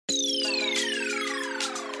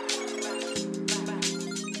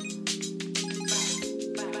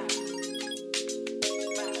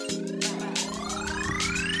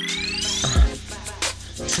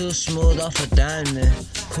Too smooth off a diamond.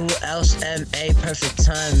 Who else M.A. perfect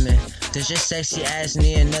timing? Does your sexy ass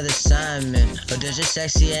need another assignment? Or does your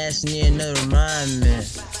sexy ass need another rhyming?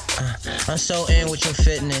 I'm so in with your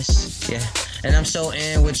fitness, yeah. And I'm so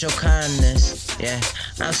in with your kindness, yeah.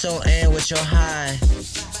 I'm so in with your high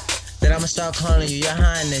that I'ma start calling you your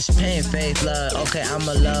highness. Pain, faith, love, okay,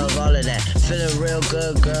 I'ma love all of that. Feeling real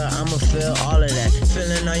good, girl, I'ma feel all of that.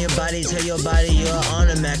 Feeling on your body, tell your body you're on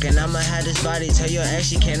a Mac. And I'ma have this body, tell your ex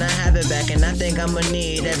she cannot have it back. And I think I'ma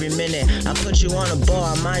need every minute. I put you on a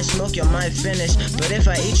bar, I might smoke, you might finish. But if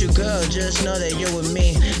I eat you, girl, just know that you're with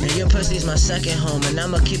me. And your pussy's my second home, and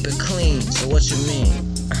I'ma keep it clean. So what you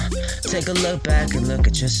mean? Take a look back and look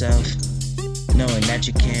at yourself, knowing that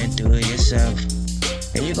you can't do it yourself.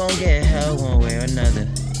 And you gon' get held one way or another.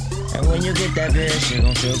 And when you get that bitch, you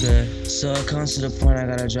gon' feel good. So it comes to the point I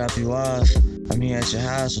gotta drop you off. I'm here at your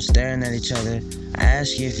house, we're staring at each other. I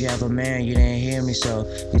asked you if you have a man, you didn't hear me, so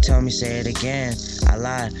you told me say it again. I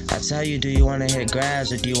lied. I tell you, do you wanna hit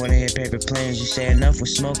grabs or do you wanna hit paper planes? You say enough with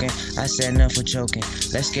smoking, I said enough with choking.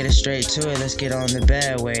 Let's get it straight to it, let's get on the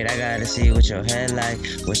bed. Wait, I gotta see what your head like,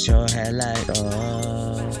 oh.